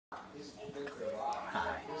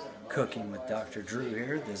Cooking with Dr. Drew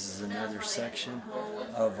here. This is another section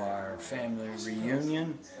of our family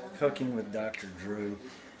reunion, Cooking with Dr. Drew.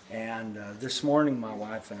 And this morning my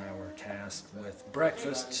wife and I were tasked with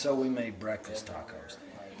breakfast, so we made breakfast tacos.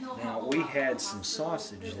 Now we had some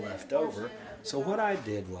sausage left over, so what I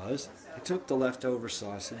did was I took the leftover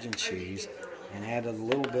sausage and cheese and added a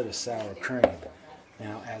little bit of sour cream.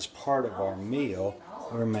 Now as part of our meal,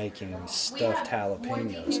 we're making stuffed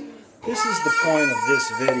jalapenos. This is the point of this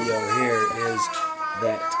video here, is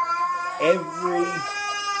that every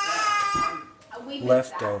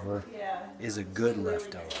leftover is a good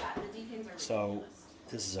leftover. So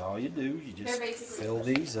this is all you do. You just fill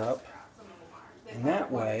these up, and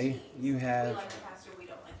that way you have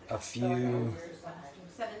a few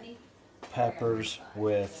peppers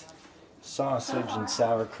with sausage and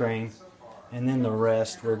sour cream, and then the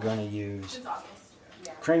rest we're going to use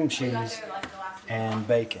cream cheese and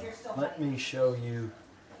bacon. Let me show you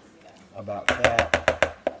about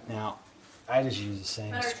that. Now, I just use the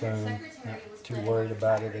same spoon. Not too worried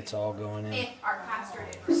about it. It's all going in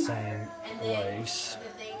the same place.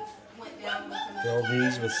 Fill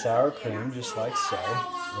these with sour cream, just like so.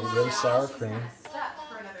 A little bit of sour cream.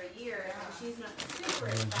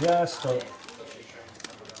 And just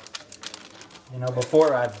you know,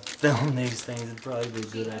 before I film these things, it'd probably be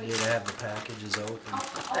a good idea to have the packages open.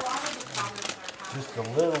 Just a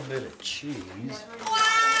little bit of cheese.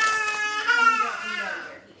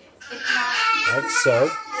 Like so.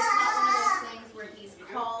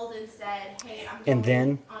 And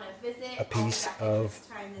then a piece of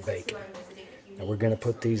bacon. Now we're going to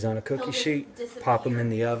put these on a cookie sheet, pop them in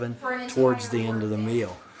the oven towards the end of the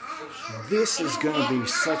meal. This is going to be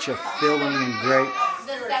such a filling and great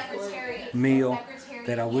meal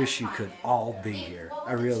that I wish you could all be here.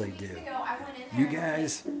 I really do. You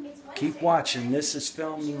guys keep watching. This is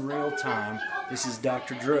filmed in real time. This is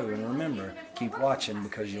Dr. Drew, and remember, keep watching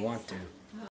because you want to.